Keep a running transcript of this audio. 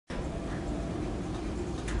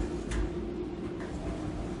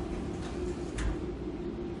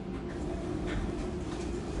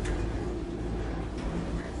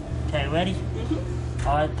ready?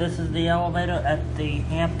 Alright, this is the elevator at the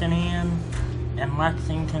Hampton Inn in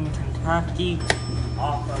Lexington, Kentucky,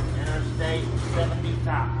 off of Interstate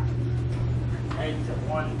 75. Exit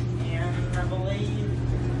 110, I believe.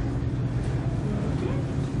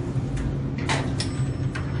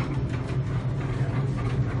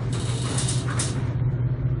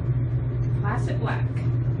 Classic black.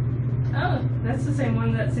 Oh, that's the same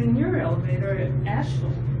one that's in your elevator at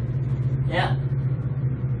Asheville. Yeah.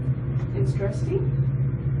 Interesting.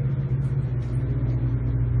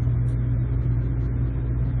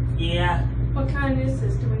 Yeah. What kind is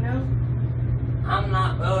this? Do we know? I'm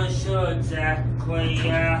not really sure exactly.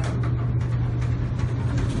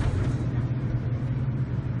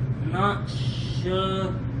 Not sure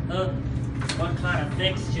what kind of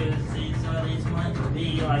fixtures these are. These might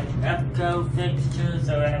be like EPCO fixtures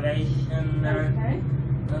or innovation. Okay.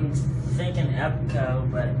 I'm thinking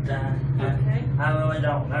EPCO, but Okay. I really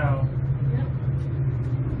don't know. Yep.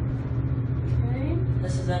 Okay.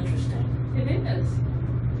 This is interesting. It is.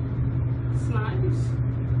 It's nice.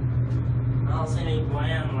 I don't see any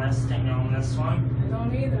brand listing on this one. I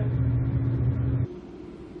don't either.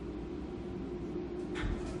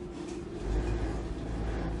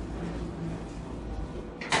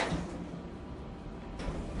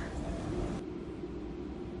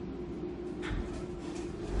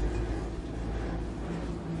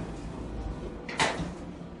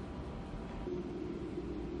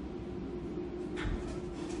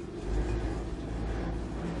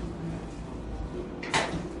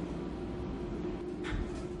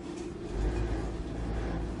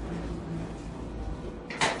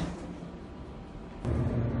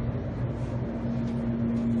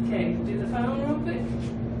 Okay, do the phone real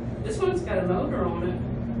quick. This one's got a motor on it.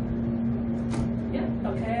 Yep,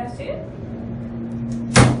 okay, I see it.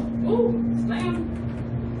 Ooh, slam.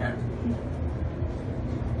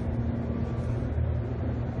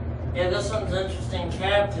 Yeah, this one's interesting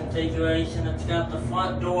cab configuration. It's got the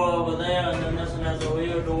front door over there, and then this one has a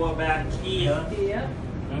rear door back here. Yep.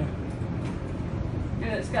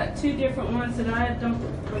 And it's got two different ones that I don't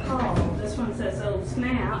recall. This one says "Oh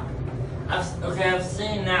snap." I've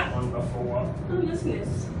seen that one before. Oh, goodness.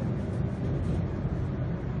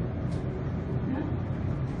 Yeah.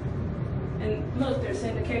 And look, there's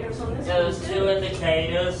indicators on this Yeah, one. there's too. two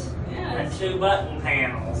indicators Yeah, and that's, two button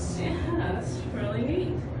panels. yeah, that's really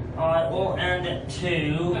neat. Alright, we'll end at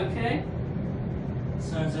 2 Okay, as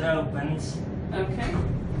soon as it opens. okay.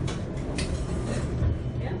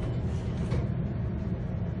 Yeah.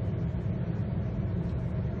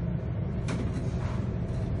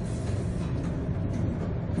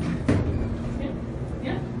 Yeah,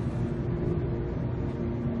 yeah.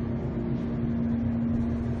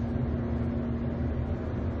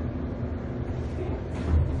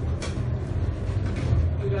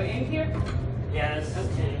 We go in here. Yeah, this is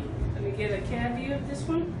Okay. 2. Let me get a cab view of this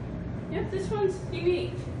one. Yep, this one's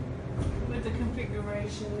unique with the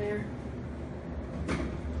configuration there.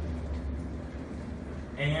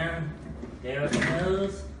 And there it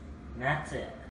goes. And that's it.